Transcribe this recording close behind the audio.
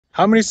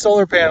How many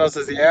solar panels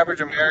does the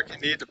average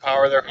American need to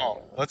power their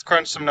home? Let's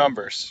crunch some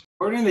numbers.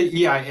 According to the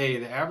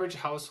EIA, the average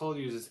household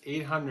uses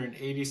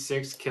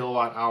 886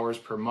 kilowatt hours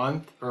per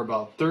month, or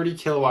about 30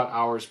 kilowatt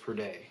hours per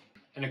day.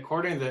 And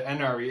according to the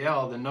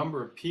NREL, the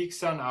number of peak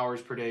sun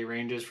hours per day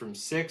ranges from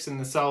 6 in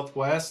the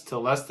southwest to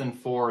less than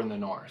 4 in the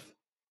north.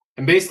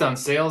 And based on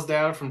sales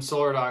data from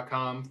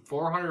solar.com,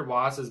 400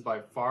 watts is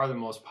by far the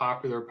most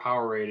popular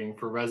power rating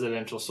for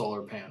residential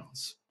solar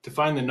panels. To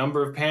find the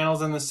number of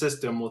panels in the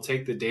system, we'll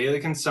take the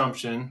daily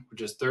consumption,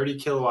 which is 30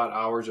 kilowatt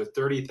hours or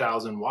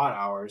 30,000 watt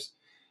hours,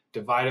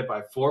 divided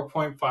by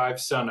 4.5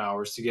 sun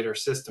hours to get our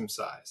system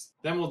size.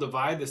 Then we'll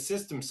divide the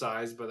system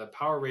size by the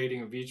power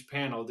rating of each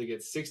panel to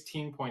get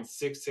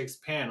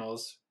 16.66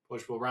 panels,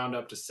 which will round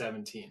up to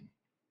 17.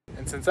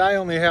 And since I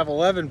only have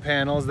 11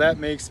 panels, that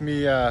makes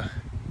me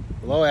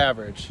below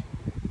average.